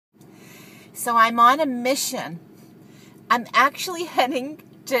So I'm on a mission. I'm actually heading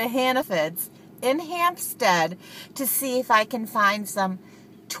to Hannaford's in Hampstead to see if I can find some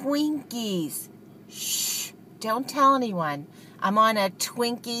Twinkies. Shh, don't tell anyone. I'm on a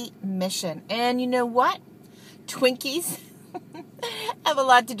Twinkie mission. And you know what? Twinkies have a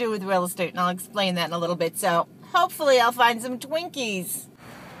lot to do with real estate, and I'll explain that in a little bit. So hopefully I'll find some Twinkies.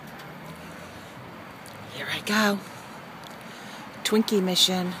 Here I go. Twinkie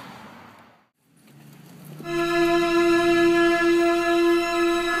mission.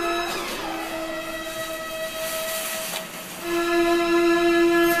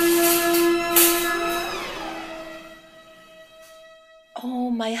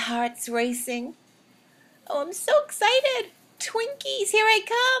 Oh, my heart's racing. Oh, I'm so excited. Twinkies, here I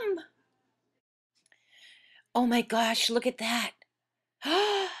come. Oh my gosh, look at that.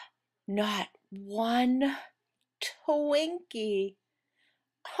 Not one Twinkie.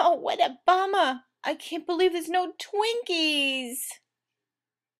 Oh, what a bummer. I can't believe there's no Twinkies.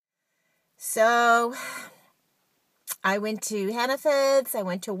 So I went to Hannaford's, I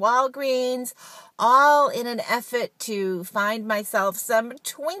went to Walgreens, all in an effort to find myself some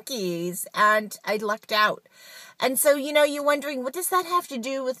Twinkies, and I lucked out. And so, you're wondering, what does that have to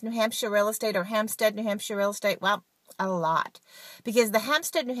do with New Hampshire real estate or Hampstead, New Hampshire real estate? Well, a lot. Because the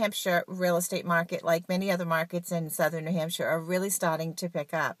Hampstead, New Hampshire real estate market, like many other markets in southern New Hampshire, are really starting to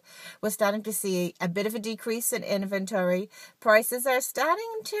pick up. We're starting to see a bit of a decrease in inventory. Prices are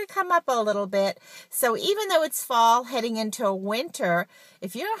starting to come up a little bit. So even though it's fall heading into winter,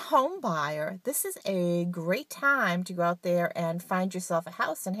 if you're a home buyer, this is a great time to go out there and find yourself a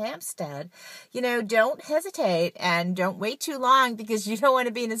house in Hampstead. Don't hesitate and don't wait too long, because you don't want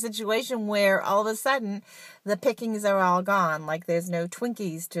to be in a situation where all of a sudden the pickings are all gone, like there's no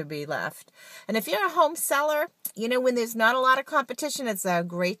Twinkies to be left. And if you're a home seller, when there's not a lot of competition, it's a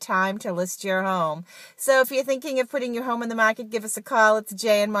great time to list your home. So if you're thinking of putting your home on the market, give us a call. It's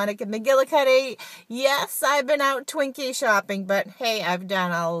Jay and Monika McGillicuddy. Yes, I've been out Twinkie shopping, but hey, I've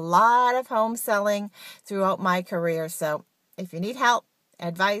done a lot of home selling throughout my career. So if you need help,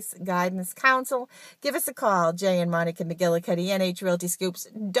 advice, guidance, counsel, give us a call. Jay and Monika McGillicuddy, NH Realty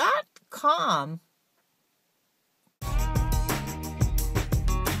Scoops.com.